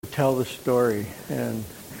tell the story, and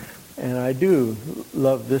I do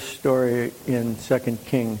love this story in 2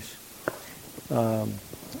 Kings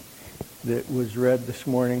that was read this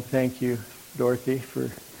morning. Thank you, Dorothy,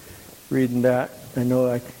 for reading that. I know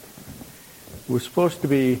it was supposed to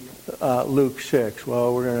be Luke 6.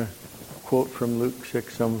 Well, we're going to quote from Luke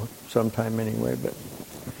 6 sometime anyway. But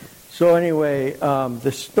so anyway,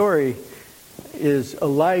 the story is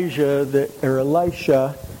Elisha,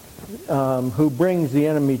 who brings the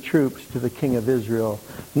enemy troops to the king of Israel,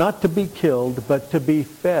 not to be killed, but to be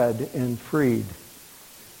fed and freed.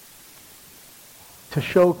 To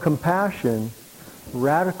show compassion,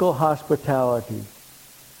 radical hospitality,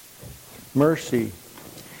 mercy,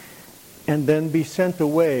 and then be sent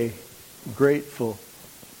away grateful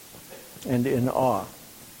and in awe.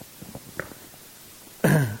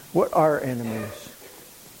 What are enemies?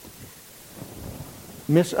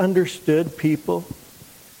 Misunderstood people,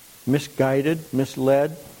 misguided,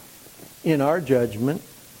 misled in our judgment.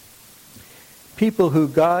 People who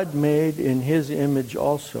God made in His image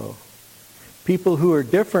also. People who are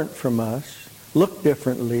different from us, look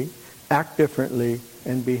differently, act differently,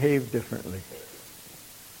 and behave differently.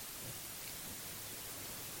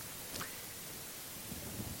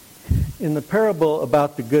 In the parable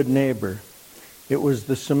about the good neighbor, it was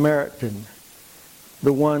the Samaritan,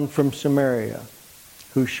 the one from Samaria,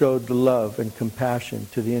 who showed the love and compassion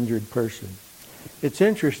to the injured person. It's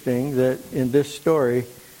interesting that in this story,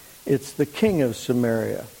 it's the king of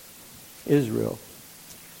Samaria, Israel,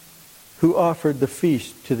 who offered the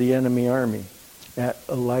feast to the enemy army at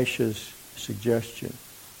Elisha's suggestion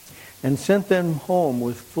and sent them home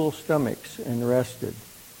with full stomachs and rested.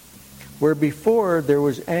 Where before there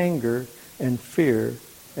was anger and fear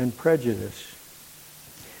and prejudice,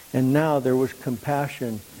 and now there was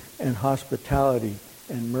compassion and hospitality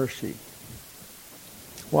and mercy.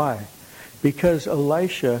 Why? Because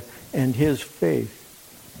Elisha and his faith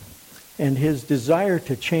and his desire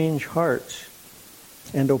to change hearts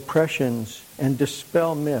and oppressions and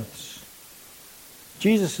dispel myths.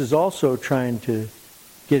 Jesus is also trying to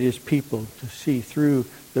get his people to see through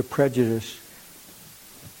the prejudice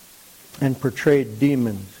and portrayed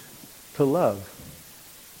demons to love.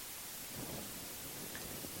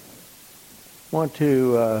 I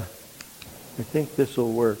think this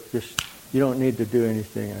will work. You don't need to do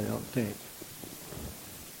anything, I don't think.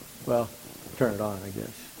 Well, turn it on, I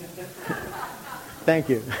guess. Thank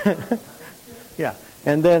you. Yeah,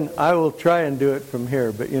 and then I will try and do it from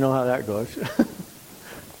here, but you know how that goes.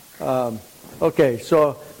 Okay,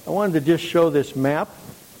 so I wanted to just show this map.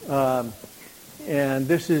 And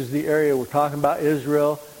this is the area we're talking about,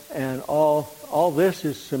 Israel, and all this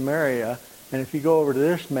is Samaria. And if you go over to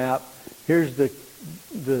this map, here's the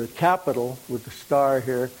capital with the star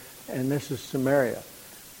here, and this is Samaria.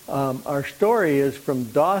 Our story is from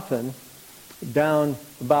Dothan down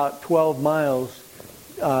about 12 miles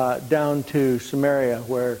down to Samaria,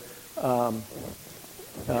 where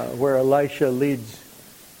Elisha leads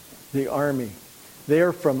the army. They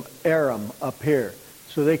are from Aram up here.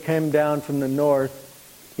 So they came down from the north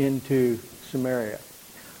into Samaria.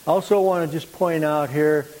 I also want to just point out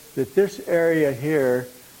here that this area here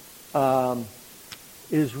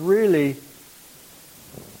is really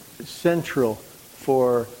central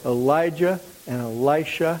for Elijah and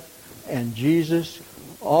Elisha and Jesus.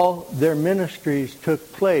 All their ministries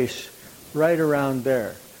took place right around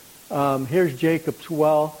there. Here's Jacob's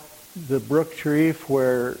well, the brook Cherith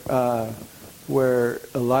where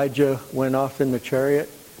Elijah went off in the chariot.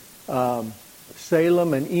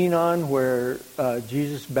 Salem and Enon, where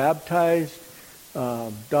Jesus baptized.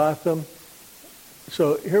 Dothan.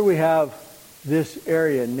 So here we have this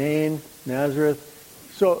area, Nain, Nazareth.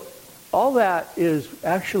 So all that is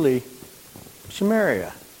actually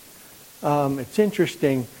Samaria. It's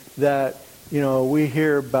interesting that, we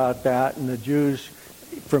hear about that, and the Jews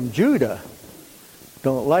from Judah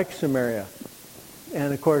don't like Samaria.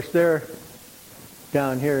 And of course they're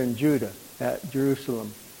down here in Judah at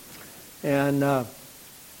Jerusalem. And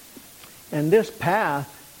this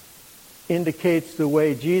path indicates the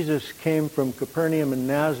way Jesus came from Capernaum and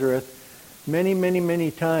Nazareth many, many, many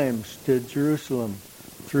times to Jerusalem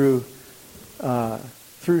through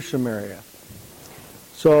Samaria.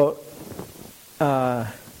 So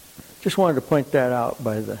just wanted to point that out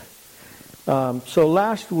so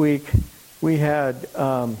last week we had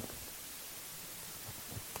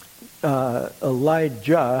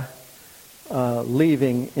Elijah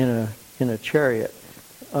leaving in a chariot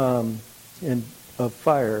of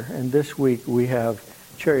fire, and this week we have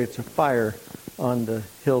chariots of fire on the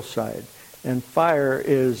hillside. And fire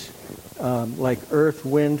is like earth,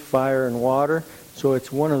 wind, fire, and water. So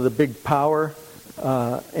it's one of the big power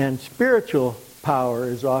And spiritual power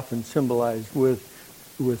is often symbolized with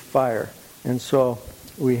fire. And so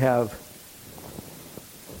we have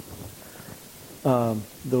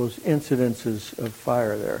those incidences of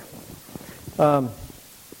fire there.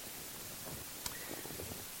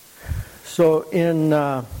 So in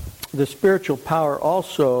the spiritual power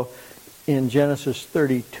also in Genesis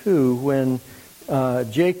 32, when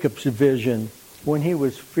Jacob's vision, when he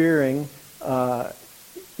was fearing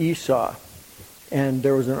Esau, and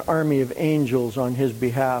there was an army of angels on his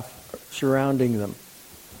behalf surrounding them,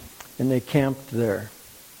 and they camped there.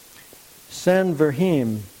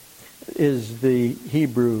 Sanverhim is the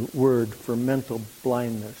Hebrew word for mental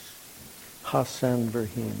blindness.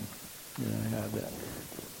 Hasanverhim. Yeah, I have that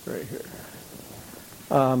right here.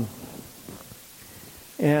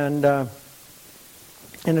 And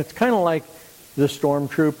it's kind of like the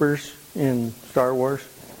stormtroopers in Star Wars,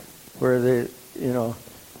 where they,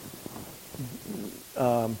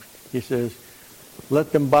 he says,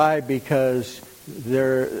 let them by because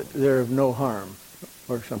they're of no harm,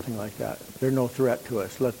 or something like that. They're no threat to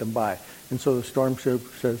us. Let them by. And so the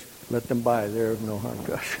stormtrooper says, let them by. They're of no harm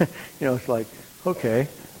to us. It's like, okay.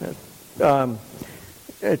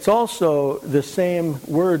 It's also the same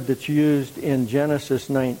word that's used in Genesis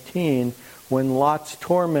 19 when Lot's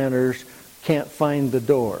tormentors can't find the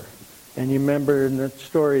door. And you remember in that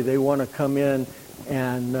story, they want to come in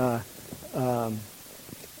and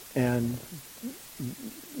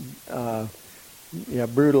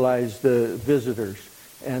brutalize the visitors,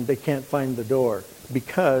 and they can't find the door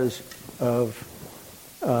because of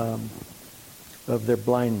their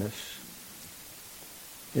blindness.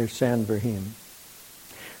 Their Sanverhim.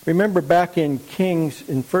 Remember back in 1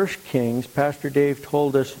 Kings, Pastor Dave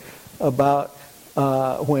told us about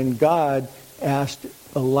when God asked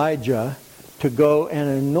Elijah to go and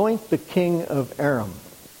anoint the king of Aram.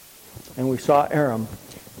 And we saw Aram.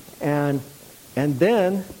 And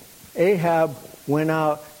then Ahab went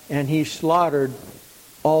out and he slaughtered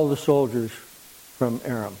all the soldiers from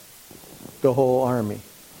Aram, the whole army.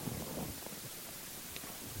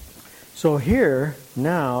 So here,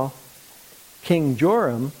 now, King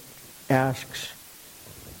Joram asks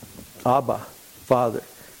Abba, Father,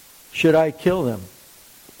 should I kill them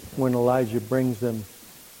when Elijah brings them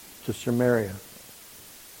to Samaria?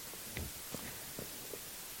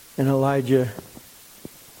 And Elisha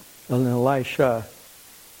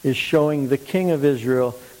is showing the king of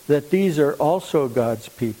Israel that these are also God's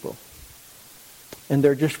people. And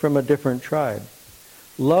they're just from a different tribe.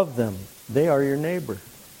 Love them. They are your neighbor.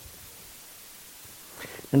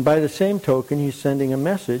 And by the same token, he's sending a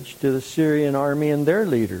message to the Syrian army and their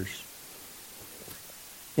leaders,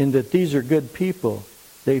 in that these are good people.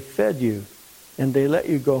 They fed you, and they let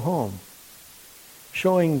you go home,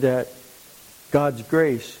 showing that God's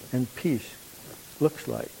grace and peace looks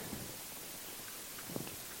like.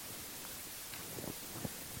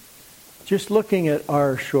 Just looking at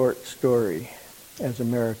our short story as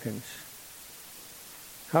Americans,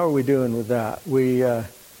 how are we doing with that? We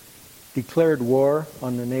declared war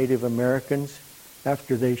on the Native Americans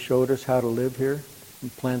after they showed us how to live here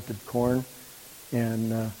and planted corn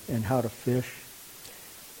and how to fish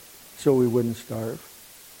so we wouldn't starve.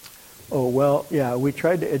 Oh, well, yeah, we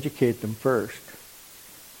tried to educate them first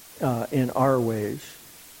in our ways,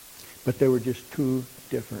 but they were just too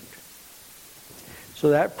different. So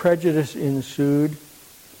that prejudice ensued,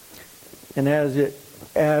 and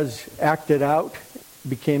as acted out,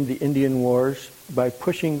 became the Indian Wars by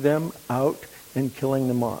pushing them out and killing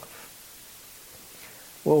them off.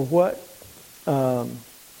 Well,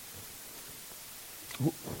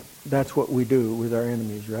 that's what we do with our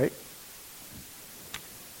enemies, right?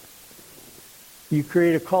 You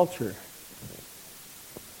create a culture.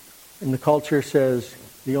 And the culture says,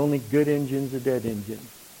 the only good engine's a dead engine.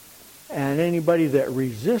 And anybody that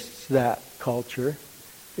resists that culture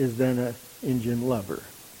is then an engine lover.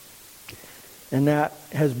 And that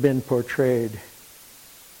has been portrayed.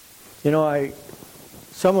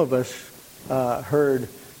 Some of us heard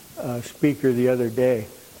a speaker the other day,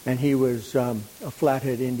 and he was a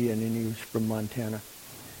Flathead Indian, and he was from Montana.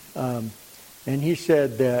 And he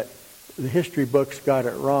said that the history books got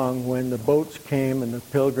it wrong. When the boats came and the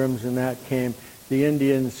pilgrims and that came, the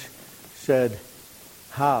Indians said,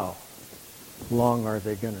 how long are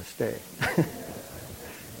they going to stay?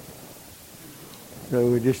 So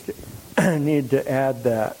we just need to add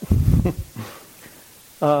that.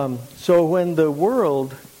 So when the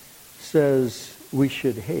world says we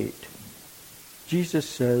should hate, Jesus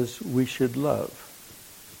says we should love.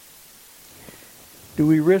 Do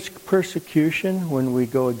we risk persecution when we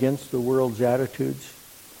go against the world's attitudes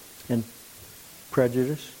and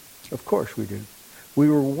prejudice? Of course we do. We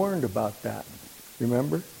were warned about that.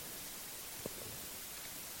 Remember?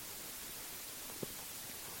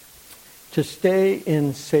 To stay in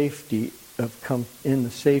the safety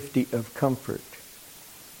of comfort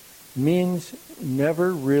means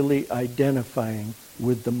never really identifying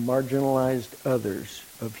with the marginalized others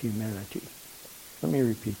of humanity. Let me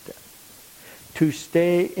repeat that. To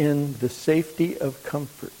stay in the safety of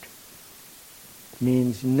comfort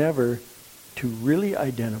means never to really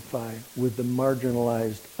identify with the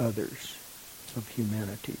marginalized others of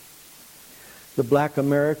humanity. The black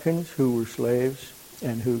Americans who were slaves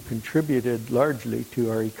and who contributed largely to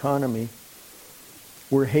our economy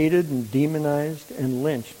were hated and demonized and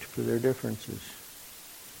lynched for their differences.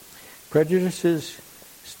 Prejudices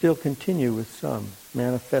still continue with some,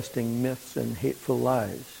 manifesting myths and hateful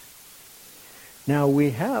lies. Now,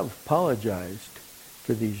 we have apologized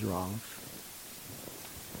for these wrongs.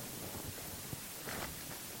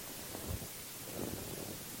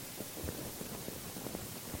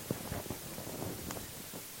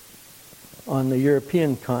 On the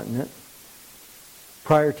European continent,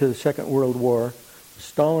 prior to the Second World War,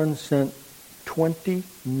 Stalin sent 20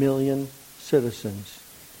 million citizens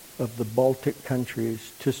of the Baltic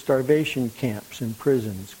countries to starvation camps and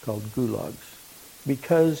prisons called gulags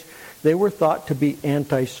because they were thought to be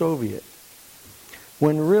anti-Soviet,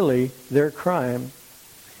 when really their crime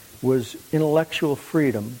was intellectual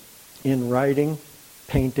freedom in writing,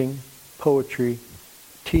 painting, poetry,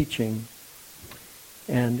 teaching,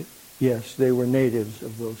 and yes, they were natives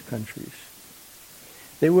of those countries.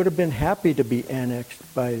 They would have been happy to be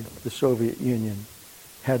annexed by the Soviet Union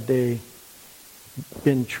had they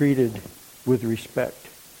been treated with respect.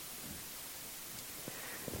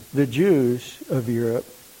 The Jews of Europe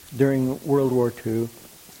during World War II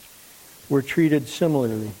were treated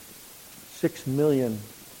similarly. 6 million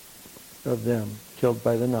of them killed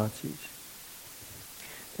by the Nazis.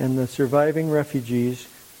 And the surviving refugees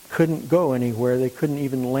couldn't go anywhere. They couldn't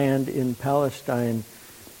even land in Palestine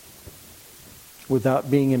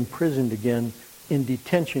without being imprisoned again in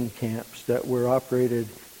detention camps that were operated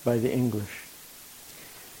by the English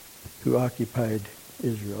who occupied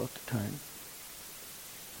Israel at the time.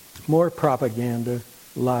 More propaganda,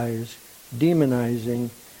 lies, demonizing,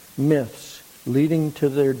 myths leading to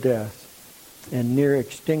their death and near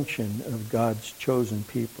extinction of God's chosen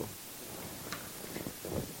people.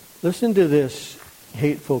 Listen to this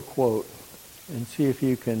hateful quote and see if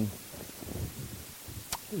you can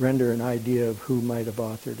render an idea of who might have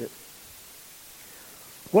authored it.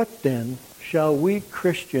 What then shall we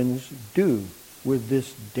Christians do with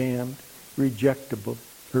this damned,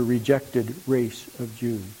 rejected race of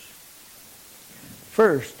Jews?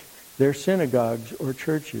 First, their synagogues or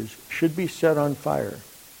churches should be set on fire,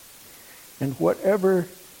 and whatever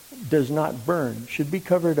does not burn should be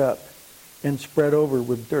covered up and spread over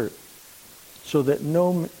with dirt, so that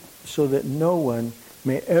no one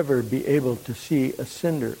may ever be able to see a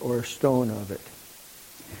cinder or a stone of it.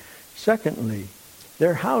 Secondly,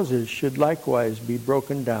 their houses should likewise be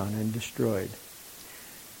broken down and destroyed,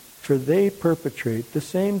 for they perpetrate the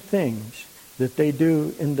same things that they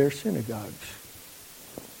do in their synagogues.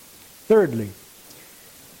 Thirdly,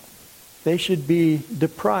 they should be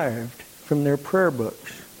deprived from their prayer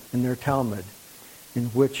books and their Talmud, in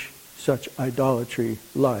which such idolatry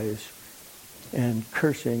lies and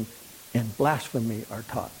cursing and blasphemy are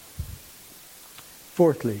taught.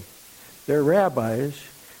 Fourthly, their rabbis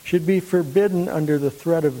should be forbidden under the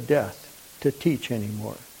threat of death to teach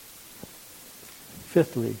anymore.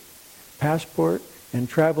 Fifthly, passport and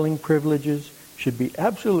traveling privileges should be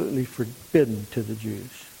absolutely forbidden to the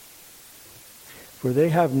Jews, for they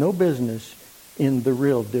have no business in the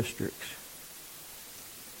real districts.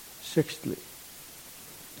 Sixthly,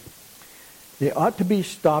 they ought to be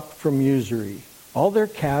stopped from usury. All their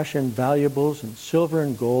cash and valuables and silver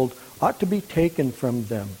and gold ought to be taken from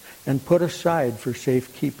them and put aside for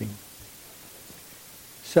safekeeping.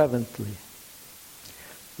 Seventhly,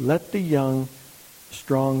 let the young,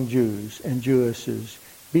 strong Jews and Jewesses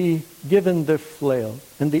be given the flail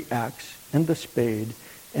and the axe and the spade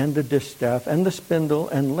and the distaff and the spindle,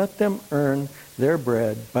 and let them earn their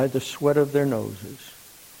bread by the sweat of their noses.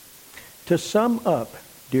 To sum up,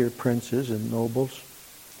 dear princes and nobles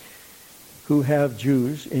who have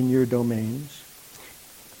Jews in your domains,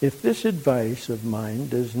 if this advice of mine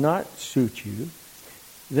does not suit you,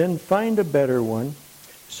 then find a better one,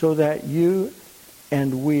 so that you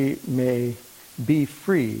and we may be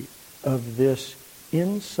free of this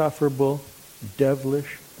insufferable,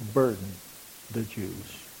 devilish burden, the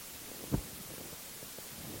Jews.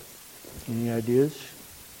 Any ideas?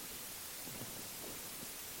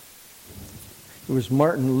 It was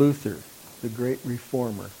Martin Luther the great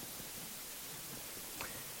reformer.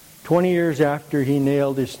 20 years after he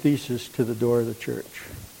nailed his thesis to the door of the church.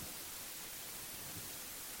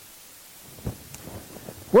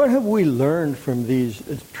 What have we learned from these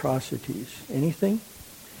atrocities? Anything?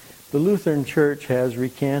 The Lutheran Church has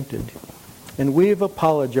recanted, and we have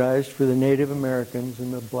apologized for the Native Americans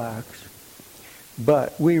and the blacks,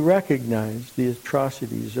 but we recognize the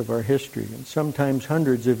atrocities of our history, and sometimes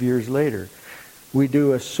hundreds of years later, we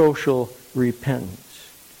do a social repentance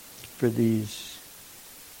for these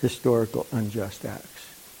historical unjust acts.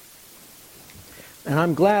 And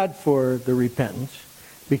I'm glad for the repentance,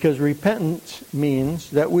 because repentance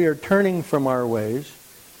means that we are turning from our ways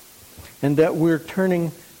and that we're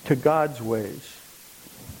turning to God's ways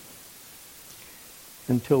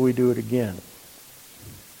until we do it again.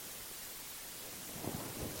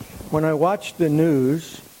 When I watch the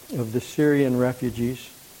news of the Syrian refugees,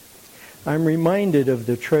 I'm reminded of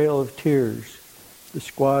the Trail of Tears, the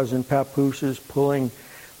squaws and papooses pulling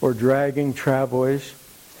or dragging travois,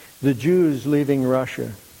 the Jews leaving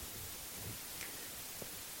Russia,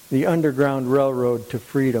 the Underground Railroad to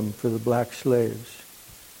freedom for the black slaves,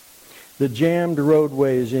 the jammed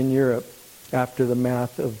roadways in Europe after the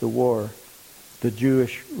math of the war, the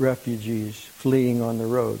Jewish refugees fleeing on the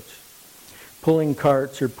roads, pulling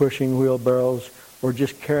carts or pushing wheelbarrows or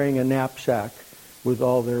just carrying a knapsack with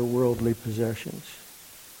all their worldly possessions.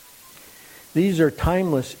 These are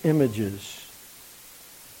timeless images,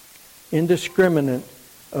 indiscriminate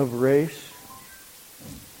of race,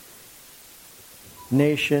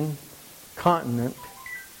 nation, continent,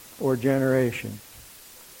 or generation.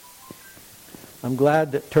 I'm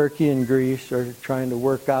glad that Turkey and Greece are trying to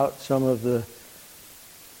work out some of the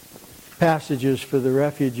passages for the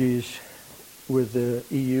refugees with the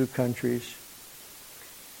EU countries.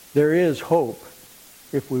 There is hope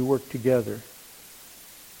if we work together.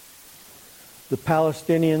 The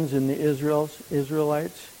Palestinians and the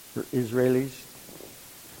Israelites, or Israelis,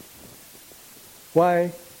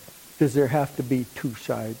 why does there have to be two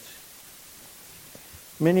sides?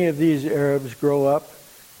 Many of these Arabs grow up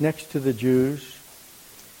next to the Jews,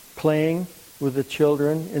 playing with the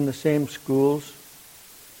children in the same schools,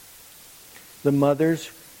 the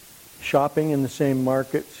mothers shopping in the same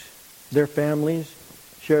markets, their families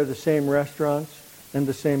share the same restaurants and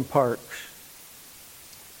the same parks.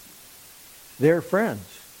 They're friends.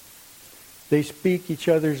 They speak each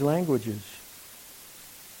other's languages.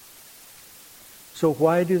 So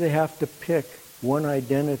why do they have to pick one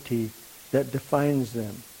identity that defines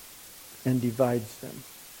them and divides them?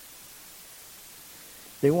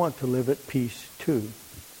 They want to live at peace too.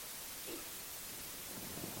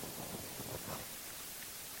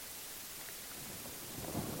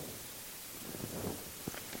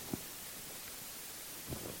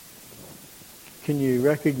 Can you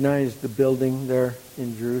recognize the building there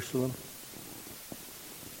in Jerusalem?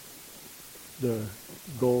 The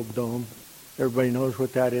gold dome. Everybody knows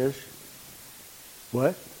what that is?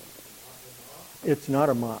 What? It's not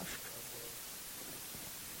a mosque.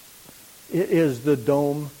 It is the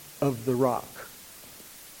Dome of the Rock.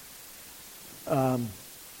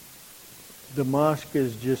 The mosque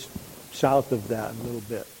is just south of that a little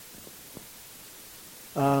bit.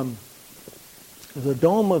 The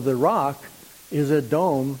Dome of the Rock is a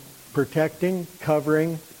dome protecting,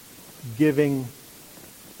 covering, giving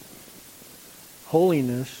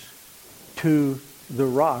holiness to the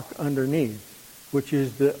rock underneath, which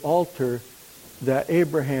is the altar that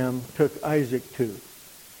Abraham took Isaac to.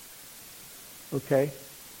 Okay?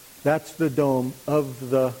 That's the Dome of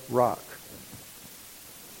the Rock.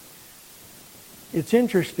 It's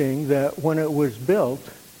interesting that when it was built,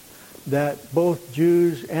 that both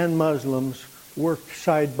Jews and Muslims worked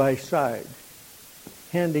side by side,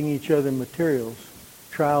 handing each other materials,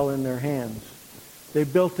 trowel in their hands. They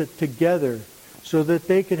built it together so that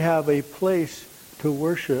they could have a place to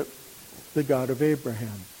worship the God of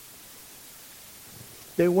Abraham.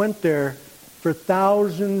 They went there for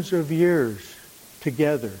thousands of years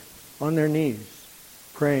together on their knees,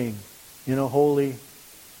 praying in a holy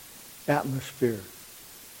atmosphere.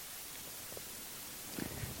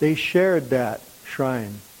 They shared that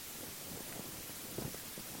shrine.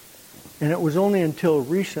 And it was only until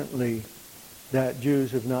recently that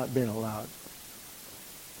Jews have not been allowed.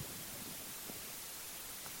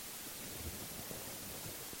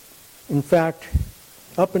 In fact,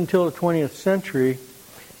 up until the 20th century,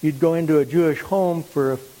 you'd go into a Jewish home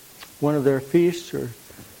for one of their feasts or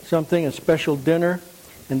something, a special dinner,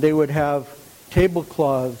 and they would have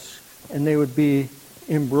tablecloths, and they would be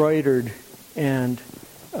embroidered and,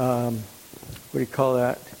 what do you call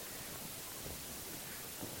that?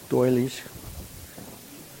 Doilies.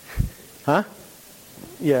 Huh?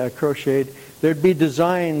 Yeah, crocheted. There'd be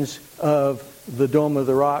designs of the Dome of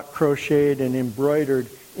the Rock crocheted and embroidered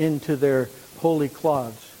into their holy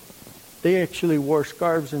cloths. They actually wore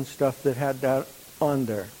scarves and stuff that had that on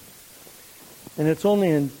there. And it's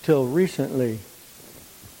only until recently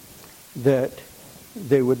that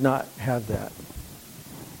they would not have that.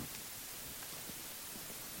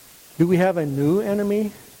 Do we have a new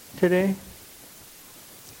enemy today?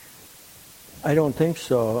 I don't think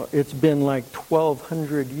so. It's been like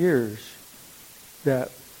 1,200 years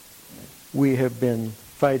that we have been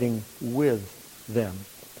fighting with them.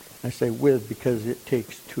 I say with because it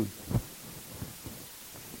takes two.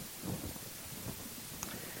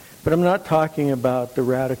 But I'm not talking about the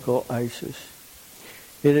radical ISIS.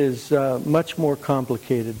 It is much more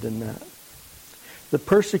complicated than that. The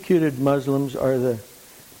persecuted Muslims are the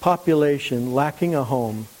population lacking a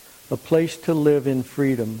home, a place to live in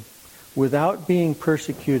freedom, without being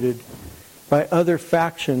persecuted by other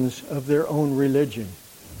factions of their own religion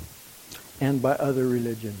and by other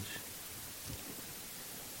religions.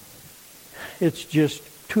 It's just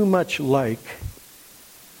too much like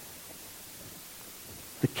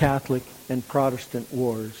the Catholic and Protestant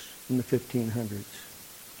wars in the 1500s.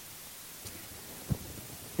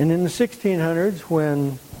 And in the 1600s,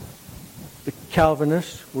 when the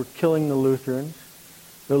Calvinists were killing the Lutherans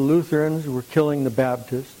were killing the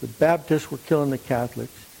Baptists were killing the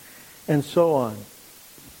Catholics, and so on.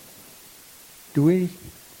 Do we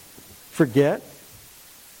forget?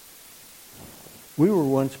 We were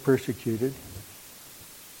once persecuted.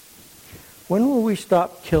 When will we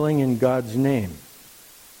stop killing in God's name?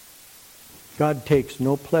 God takes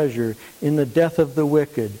no pleasure in the death of the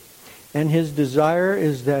wicked, and his desire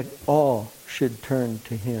is that all should turn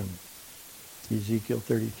to him. Ezekiel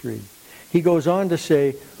 33. He goes on to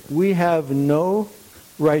say, we have no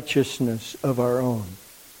righteousness of our own.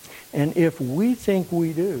 And if we think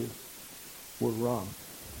we do, we're wrong.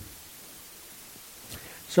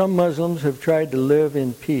 Some Muslims have tried to live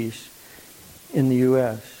in peace in the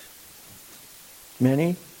U.S.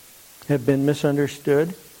 Many have been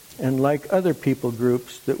misunderstood, and like other people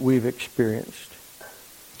groups that we've experienced,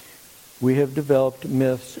 we have developed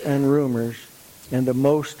myths and rumors, and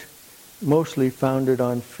mostly founded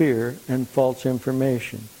on fear and false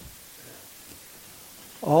information.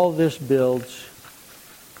 All this builds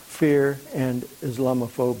fear and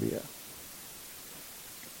Islamophobia,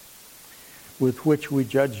 with which we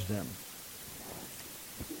judge them.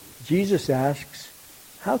 Jesus asks,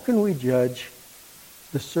 how can we judge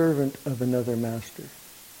the servant of another master?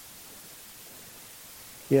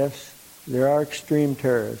 Yes, there are extreme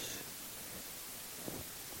terrorists.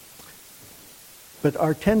 But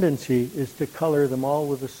our tendency is to color them all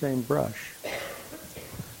with the same brush.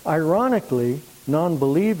 Ironically,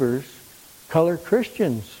 non-believers color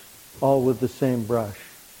Christians all with the same brush.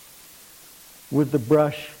 With the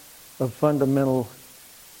brush of fundamentalist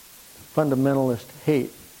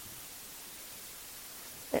hate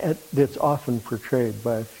that's often portrayed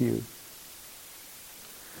by a few.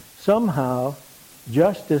 Somehow,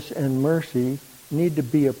 justice and mercy need to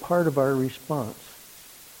be a part of our response.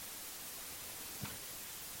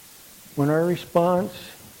 When our response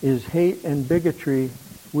is hate and bigotry,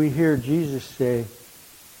 we hear Jesus say,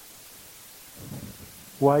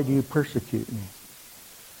 why do you persecute me?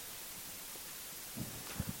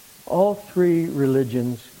 All three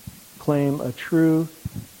religions claim a true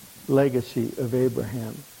legacy of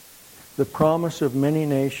Abraham, the promise of many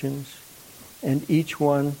nations, and each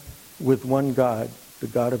one with one God, the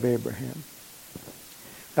God of Abraham.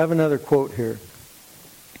 I have another quote here.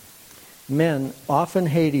 Men often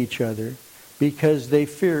hate each other because they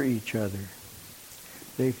fear each other.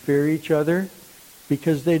 They fear each other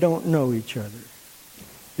because they don't know each other.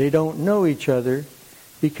 They don't know each other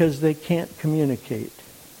because they can't communicate.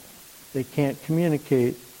 They can't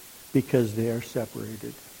communicate because they are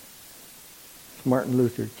separated. It's Martin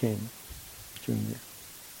Luther King, Jr.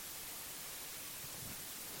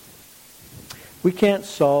 We can't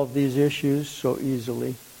solve these issues so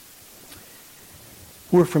easily.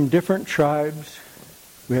 We're from different tribes.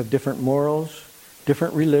 We have different morals,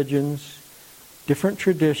 different religions, different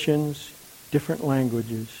traditions, different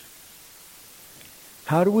languages.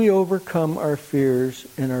 How do we overcome our fears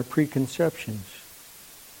and our preconceptions?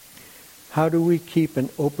 How do we keep an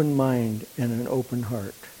open mind and an open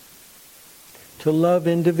heart? To love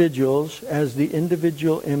individuals as the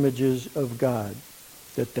individual images of God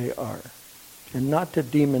that they are, and not to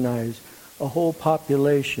demonize a whole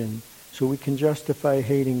population so we can justify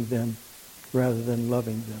hating them rather than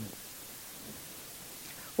loving them.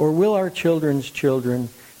 Or will our children's children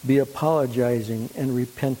be apologizing and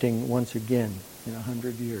repenting once again in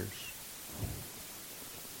 100 years?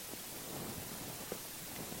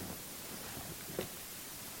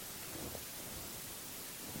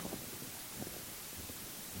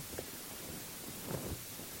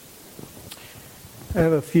 I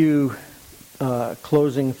have a few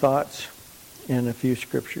closing thoughts and a few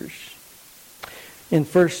scriptures. In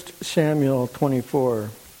 1 Samuel 24,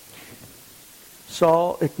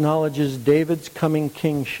 Saul acknowledges David's coming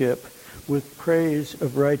kingship with praise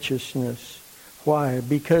of righteousness. Why?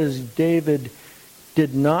 Because David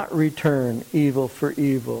did not return evil for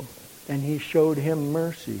evil, and he showed him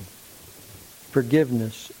mercy,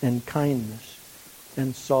 forgiveness, and kindness.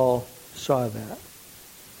 And Saul saw that.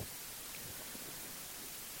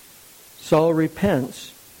 Saul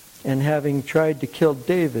repents, and having tried to kill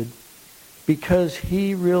David, because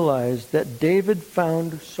he realized that David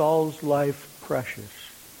found Saul's life precious.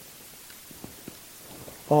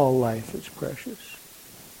 All life is precious.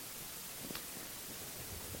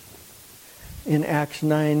 In Acts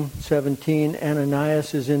 9:17,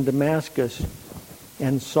 Ananias is in Damascus,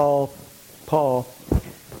 and Paul,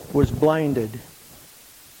 was blinded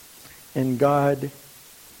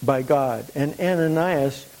by God. And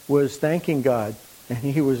Ananias was thanking God, and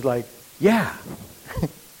he was like, yeah,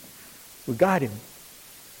 we got him.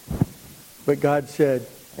 But God said,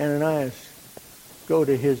 Ananias, go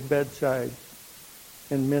to his bedside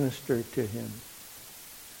and minister to him.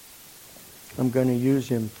 I'm going to use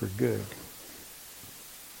him for good.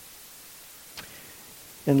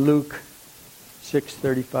 In Luke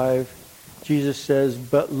 6:35, Jesus says,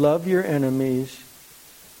 but love your enemies,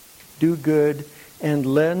 do good, and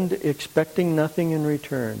lend, expecting nothing in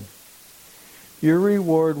return. Your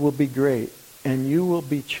reward will be great, and you will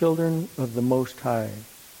be children of the Most High,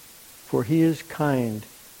 for he is kind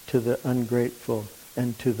to the ungrateful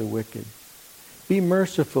and to the wicked. Be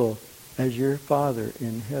merciful as your Father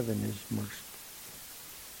in heaven is merciful.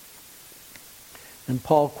 And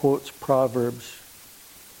Paul quotes Proverbs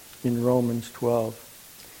in Romans 12.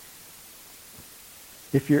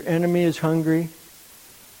 If your enemy is hungry,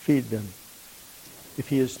 feed them. If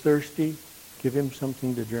he is thirsty, give him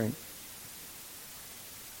something to drink.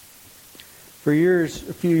 A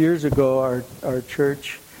few years ago, our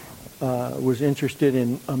church was interested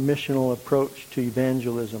in a missional approach to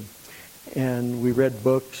evangelism. And we read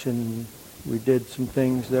books and we did some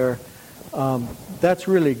things there. That's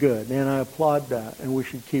really good, and I applaud that, and we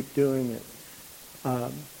should keep doing it.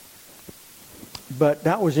 But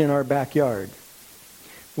that was in our backyard.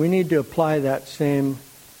 We need to apply that same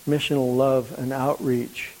missional love and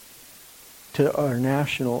outreach to our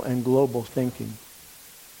national and global thinking,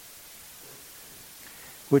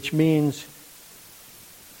 which means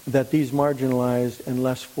that these marginalized and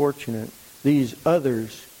less fortunate, these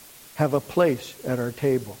others, have a place at our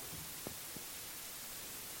table.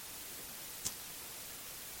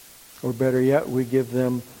 Or better yet, we give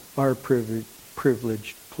them our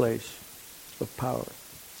privileged place of power.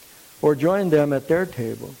 Or join them at their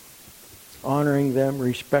table, honoring them,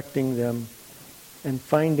 respecting them, and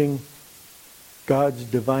finding God's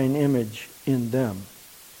divine image in them.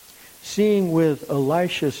 Seeing with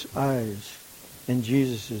Elisha's eyes and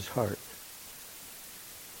Jesus' heart.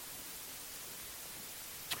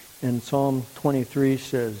 And Psalm 23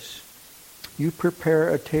 says, you prepare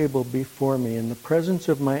a table before me in the presence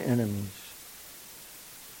of my enemies.